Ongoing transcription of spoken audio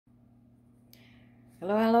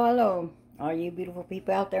Hello, hello, hello. All you beautiful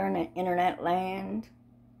people out there in the internet land.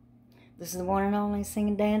 This is the one and only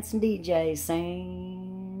singing, dancing DJ,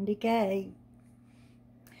 Sandy K.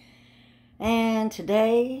 And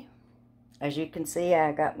today, as you can see,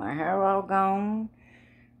 I got my hair all gone,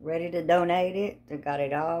 ready to donate it. I got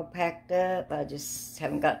it all packed up. I just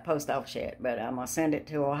haven't got the post office yet, but I'm going to send it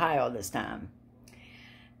to Ohio this time.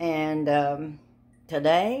 And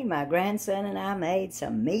today, my grandson and I made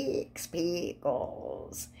some mixed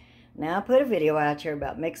pickles. Now, I put a video out here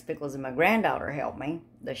about mixed pickles, and my granddaughter helped me,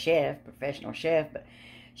 the chef, professional chef, but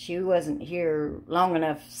she wasn't here long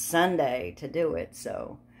enough Sunday to do it,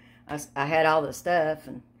 so I had all the stuff,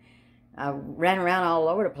 and I ran around all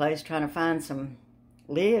over the place trying to find some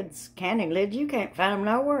lids, canning lids. You can't find them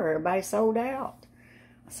nowhere. Everybody sold out.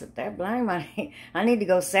 I said, that blame, I need to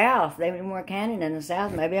go south. They have more canning in the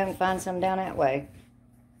south. Maybe I can find some down that way.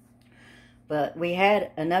 But we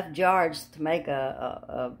had enough jars to make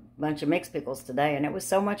a bunch of mixed pickles today, and it was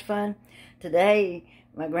so much fun. Today,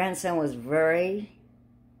 my grandson was very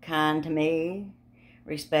kind to me,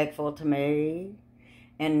 respectful to me,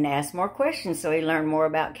 and asked more questions, so he learned more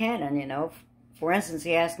about canning, you know. For instance,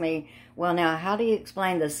 he asked me, well, now, how do you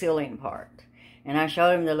explain the sealing part? And I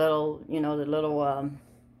showed him the little, you know, the little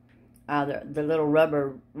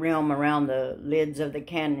rubber rim around the lids of the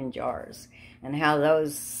canning jars, and how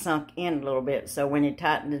those sunk in a little bit. So when you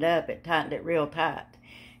tightened it up, it tightened it real tight.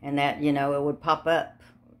 And that, you know, it would pop up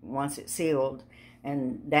once it sealed.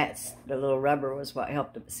 And that's, the little rubber was what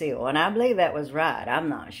helped it seal. And I believe that was right. I'm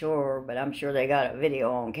not sure, but I'm sure they got a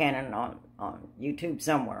video on canning on YouTube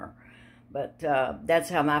somewhere. But that's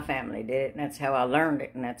how my family did it, and that's how I learned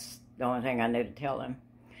it, and that's the only thing I knew to tell him.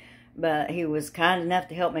 But he was kind enough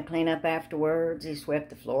to help me clean up afterwards. He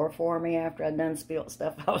swept the floor for me after I'd done spilt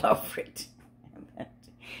stuff all over it.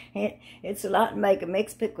 It's a lot to make a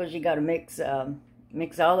mixed pickles. You got to mix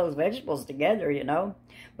all those vegetables together, you know.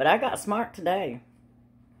 But I got smart today.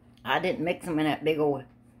 I didn't mix them in that big old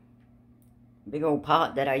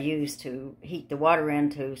pot that I used to heat the water in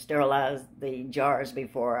to sterilize the jars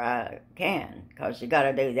before I can, because you got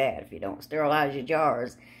to do that. If you don't sterilize your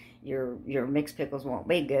jars, your mixed pickles won't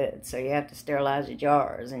be good. So you have to sterilize your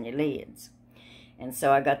jars and your lids. And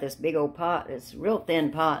so I got this big old pot. It's a real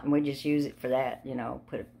thin pot, and we just use it for that, you know,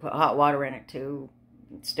 put hot water in it to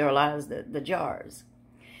sterilize the jars.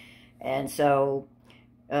 And so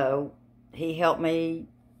he helped me,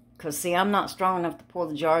 because, see, I'm not strong enough to pull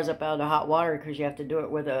the jars up out of the hot water, because you have to do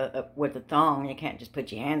it with a thong. You can't just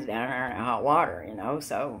put your hands down there in hot water, you know.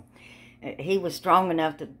 So he was strong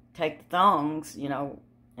enough to take the thongs, you know,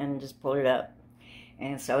 and just pull it up.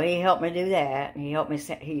 And so he helped me do that. He helped me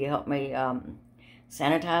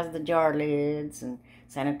sanitize the jar lids and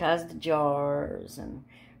sanitize the jars. And,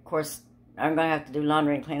 of course, I'm going to have to do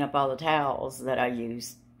laundry and clean up all the towels that I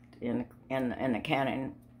used in the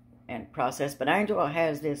canning and process. But Angel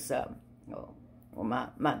has this,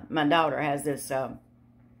 my daughter has this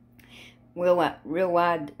real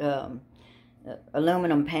wide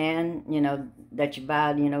aluminum pan, you know, that you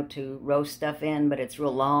buy, you know, to roast stuff in, but it's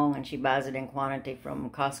real long, and she buys it in quantity from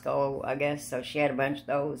Costco, I guess. So she had a bunch of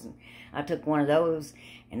those, and I took one of those,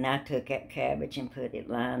 and I took that cabbage and put it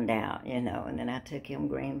lined out, you know, and then I took them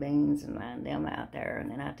green beans and lined them out there, and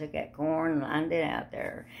then I took that corn and lined it out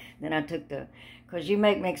there. Then I took because you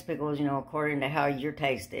make mixed pickles, you know, according to how your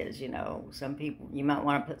taste is, you know. Some people, you might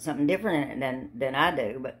want to put something different in it than I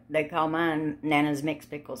do, but they call mine Nana's mixed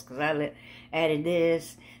pickles, because I added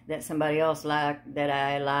this that somebody else liked, that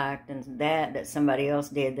I liked, and that somebody else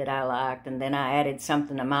did that I liked, and then I added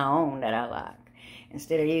something of my own that I liked.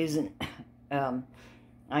 Instead of using,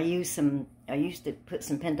 I used to put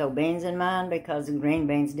some pinto beans in mine, because the green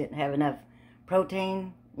beans didn't have enough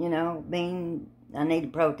protein, you know. I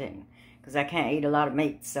need protein, because I can't eat a lot of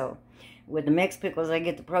meat. So with the mixed pickles, I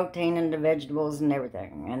get the protein and the vegetables and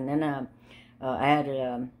everything. And then I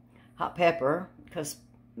added hot pepper, because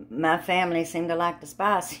my family seemed to like the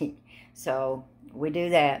spicy. So we do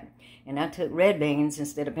that. And I took red beans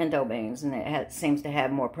instead of pinto beans, and it seems to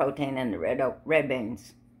have more protein in the red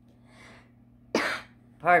beans.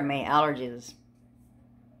 Pardon me, allergies.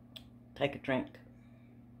 Take a drink.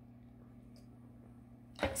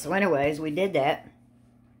 So anyways, we did that,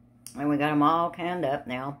 and we got them all canned up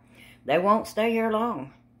now. They won't stay here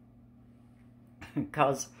long,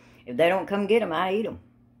 because if they don't come get them, I eat them.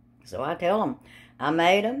 So I tell them, I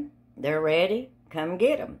made them, they're ready, come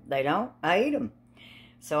get them. They don't, I eat them.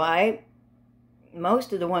 So I ate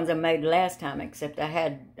most of the ones I made last time, except I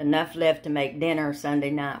had enough left to make dinner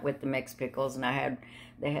Sunday night with the mixed pickles, and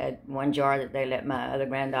they had one jar that they let my other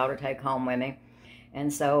granddaughter take home with me.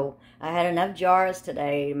 And so I had enough jars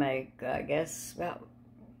today to make, I guess, about,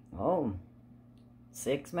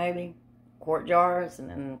 6 maybe, quart jars, and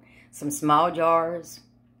then some small jars.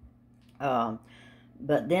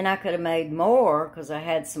 But then I could have made more because I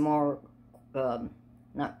had some more,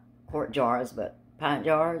 not quart jars, but pint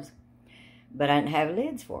jars. But I didn't have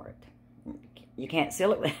lids for it. You can't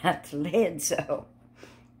seal it without the lid, so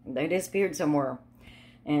they disappeared somewhere.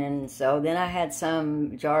 And so then I had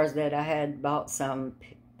some jars that I had bought some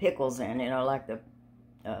pickles in, like the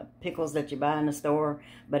pickles that you buy in the store,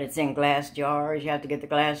 but it's in glass jars. You have to get the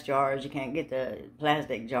glass jars. You can't get the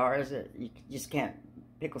plastic jars. You just can't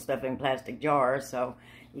pickle stuff in plastic jars, so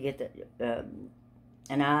you get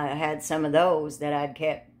and I had some of those that I'd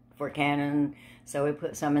kept for canning, so we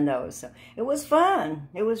put some in those. So it was fun.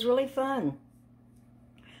 It was really fun.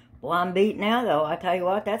 Well, I'm beat now, though. I tell you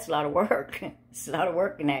what, that's a lot of work. It's a lot of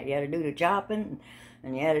work in that. You had to do the chopping,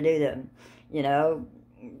 and you had to do the,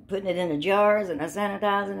 putting it in the jars and the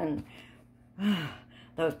sanitizing, and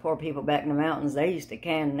those poor people back in the mountains, they used to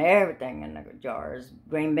can everything in the jars.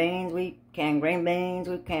 Green beans, we can green beans,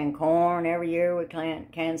 we can corn every year, we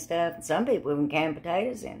can stuff. And some people even can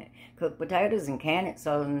potatoes in it, cook potatoes and can it.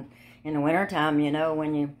 So in the wintertime,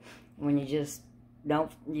 when you just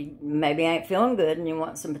you maybe ain't feeling good and you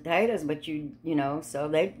want some potatoes, but so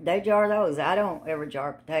they jar those. I don't ever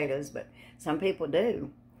jar potatoes, but some people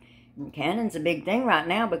do. And canning's a big thing right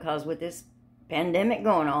now because with this pandemic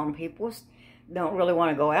going on, people don't really want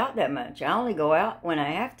to go out that much. I only go out when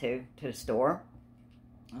I have to the store.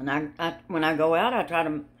 And when I go out, I try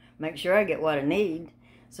to make sure I get what I need,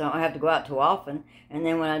 so I don't have to go out too often. And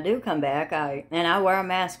then when I do come back, I wear a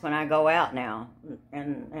mask when I go out now,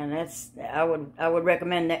 and I would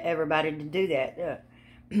recommend everybody to do that.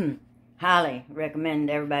 Highly recommend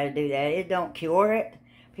everybody to do that. It don't cure it.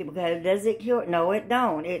 People go, does it cure it? No, it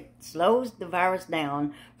don't. It slows the virus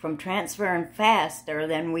down from transferring faster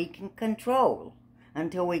than we can control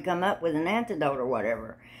until we come up with an antidote or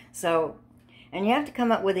whatever. So, and you have to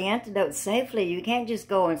come up with the antidote safely. You can't just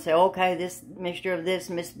go and say, okay, this mixture of this,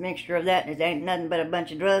 mixture of that, and it ain't nothing but a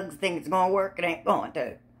bunch of drugs. Think it's going to work. It ain't going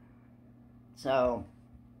to. So,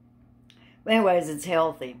 but anyways, it's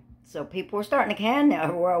healthy. So people are starting to can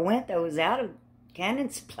now. Where I went, I was out of canning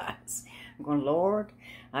supplies. I'm going, Lord,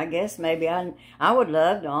 I guess maybe I would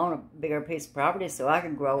love to own a bigger piece of property so I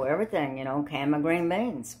could grow everything, can my green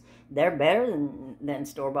beans. They're better than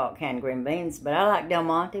store-bought canned green beans, but I like Del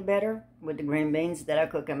Monte better with the green beans that I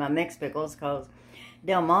cook in my mixed pickles, because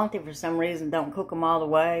Del Monte, for some reason, don't cook them all the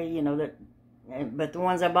way, but the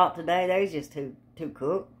ones I bought today, they're just too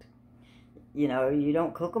cooked. You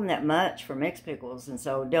don't cook them that much for mixed pickles, and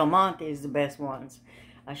so Del Monte is the best ones.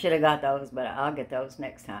 I should have got those, but I'll get those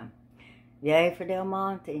next time. Yay for Del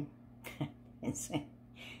Monte.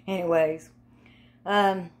 Anyways,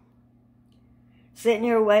 sitting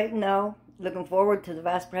here waiting, though, looking forward to the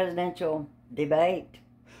vice presidential debate.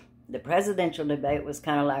 The presidential debate was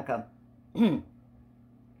kind of like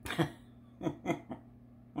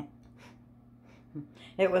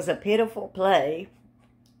it was a pitiful play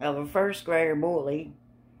of a first grader bully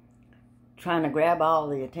trying to grab all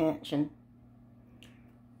the attention.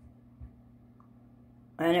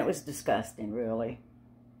 And it was disgusting, really,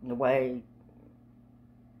 the way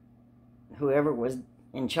whoever was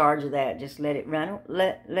in charge of that just let it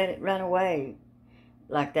run away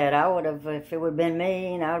like that. I would have, if it would have been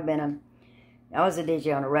me, and I was a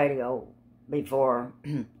DJ on the radio before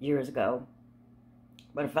years ago.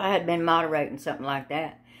 But if I had been moderating something like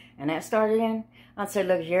that, and that started in, I'd say,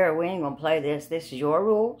 look here, we ain't gonna play this. This is your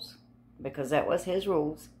rules, because that was his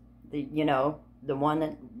rules. The one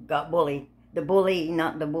that got bullied. The bully,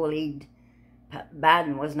 not the bullied.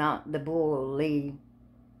 Biden was not the bully.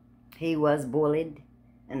 He was bullied,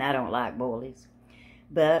 and I don't like bullies.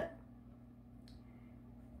 But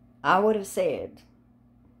I would have said,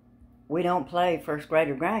 we don't play first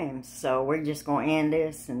grader games, so we're just going to end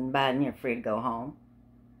this, and Biden, you're free to go home.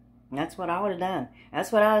 And that's what I would have done.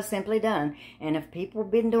 That's what I would have simply done. And if people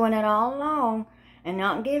have been doing it all along, and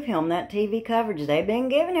not give him that TV coverage they've been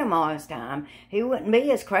giving him all this time, he wouldn't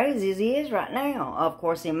be as crazy as he is right now. Of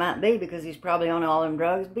course, he might be, because he's probably on all them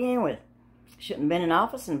drugs to begin with. Shouldn't have been in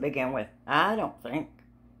office to begin with, I don't think.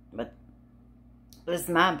 But this is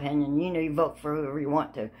my opinion. You vote for whoever you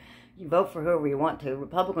want to. You vote for whoever you want to,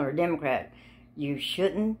 Republican or Democrat. You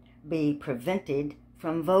shouldn't be prevented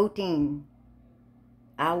from voting.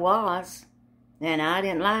 I was, and I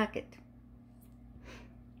didn't like it.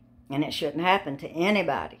 And it shouldn't happen to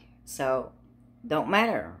anybody. So, don't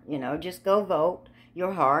matter. Just go vote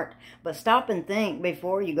your heart. But stop and think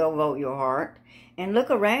before you go vote your heart. And look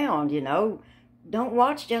around, don't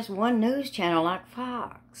watch just one news channel like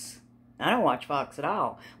Fox. I don't watch Fox at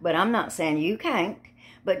all, but I'm not saying you can't.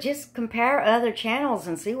 But just compare other channels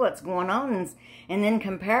and see what's going on, and then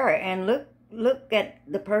compare it and look at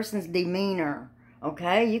the person's demeanor.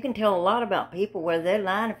 Okay, you can tell a lot about people whether they're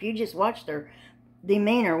lying if you just watch their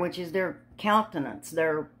demeanor, which is their countenance,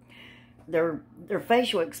 their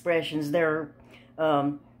facial expressions, their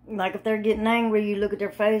like if they're getting angry, you look at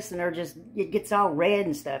their face and it gets all red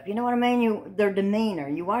and stuff. You know what I mean? Their demeanor.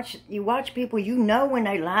 You watch people, you know when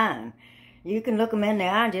they lying. You can look them in the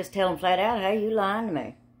eye and just tell them flat out, hey, you lying to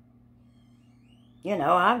me. You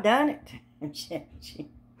know, I've done it.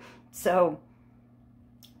 So,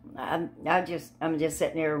 I'm just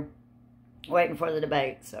sitting here waiting for the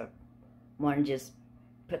debate. So, I want to just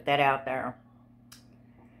put that out there.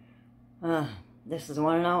 This is the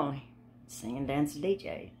one and only Singing Dancing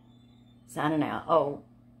DJ. Signing out. Oh,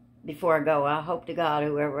 before I go, I hope to God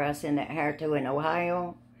whoever I send that hair to in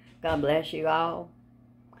Ohio, God bless you all.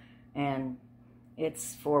 And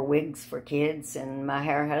it's for wigs for kids, and my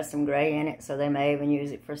hair has some gray in it, so they may even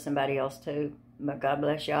use it for somebody else too. But God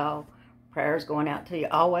bless y'all. Prayers going out to you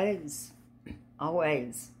always.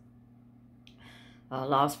 Always.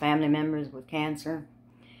 Lost family members with cancer.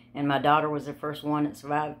 And my daughter was the first one that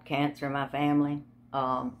survived cancer in my family.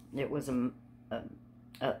 It was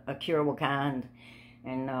a curable kind.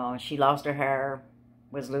 And she lost her hair,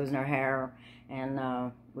 was losing her hair.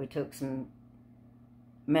 And we took some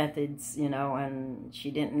methods, you know, and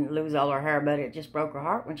she didn't lose all her hair, but it just broke her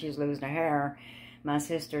heart when she was losing her hair. My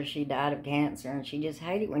sister, she died of cancer, and she just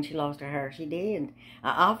hated when she lost her hair. She did.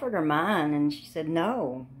 I offered her mine, and she said,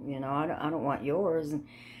 no, you know, I don't want yours.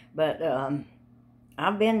 But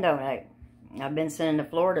I've been donating. I've been sending to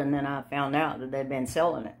Florida, and then I found out that they've been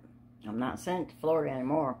selling it. I'm not sending it to Florida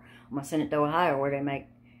anymore. I'm going to send it to Ohio, where they make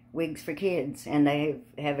wigs for kids, and they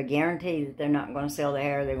have a guarantee that they're not going to sell the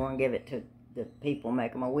hair. They're going to give it to the people,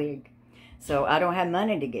 make them a wig. So I don't have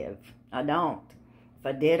money to give. I don't. If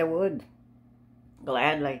I did, I would.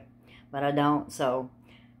 Gladly. But I don't. So,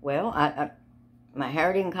 well, my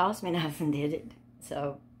hair didn't cost me nothing, did it?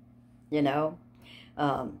 So, you know.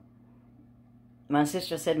 My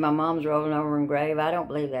sister said my mom's rolling over in grave. I don't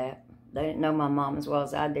believe that. They didn't know my mom as well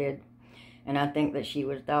as I did. And I think that she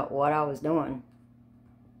would have thought what I was doing.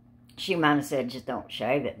 She might have said, just don't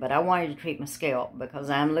shave it. But I wanted to treat my scalp because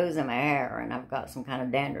I'm losing my hair and I've got some kind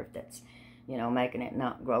of dandruff that's, you know, making it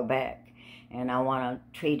not grow back. And I want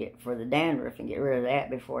to treat it for the dandruff and get rid of that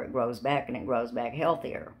before it grows back, and it grows back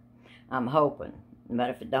healthier. I'm hoping. But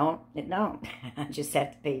if it don't, it don't. I just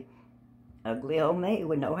have to be ugly old me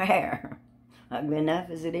with no hair. Ugly enough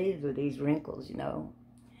as it is with these wrinkles, you know.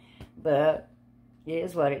 But it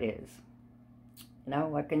is what it is. You know,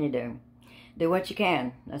 what can you do? Do what you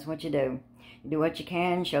can. That's what you do. You do what you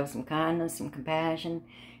can, show some kindness, some compassion.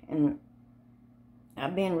 And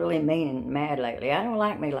I've been really mean and mad lately. I don't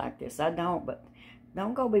like me like this. I don't, but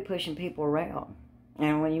don't go be pushing people around.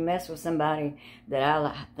 And when you mess with somebody that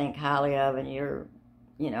I think highly of, and you're,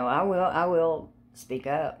 you know, I will speak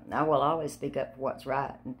up. I will always speak up for what's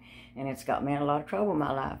right. And it's got me in a lot of trouble in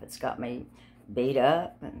my life. It's got me beat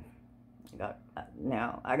up, and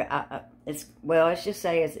let's just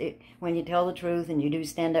say when you tell the truth and you do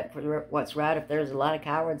stand up for what's right. If there's a lot of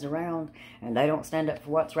cowards around and they don't stand up for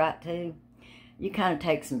what's right too, you kind of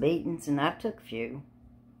take some beatings, and I've took a few.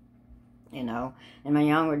 You know, in my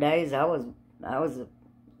younger days, I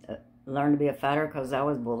learned to be a fighter because I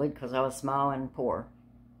was bullied because I was small and poor.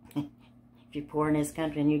 If you're poor in this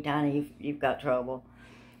country and you're tiny, you've got trouble.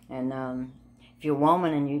 And if you're a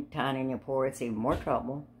woman and you're tiny and you're poor, it's even more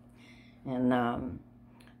trouble. And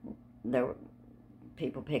there were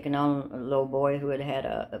people picking on a little boy who had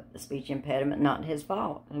a speech impediment, not his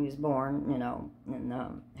fault. He was born, you know,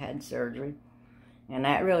 and had surgery. And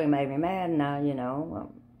that really made me mad. And I, you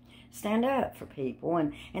know, stand up for people.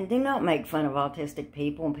 And do not make fun of autistic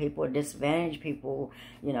people and people with disadvantaged people,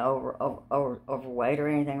 you know, overweight or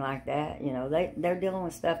anything like that. You know, they're dealing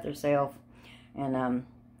with stuff themselves. And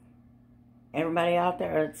everybody out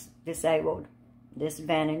there that's disabled,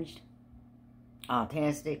 disadvantaged,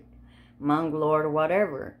 autistic, mongoloid, or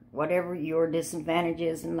whatever your disadvantage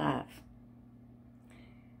is in life,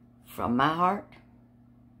 from my heart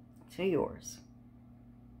to yours,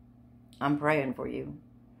 I'm praying for you.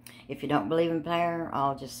 If you don't believe in prayer,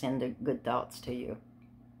 I'll just send the good thoughts to you.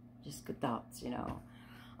 Just good thoughts, you know.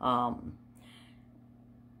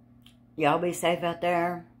 Y'all be safe out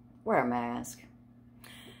there. Wear a mask.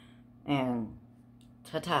 And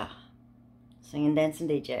ta-ta. Singing Dancing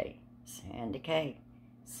DJ. Sandy K.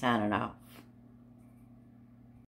 Signing off.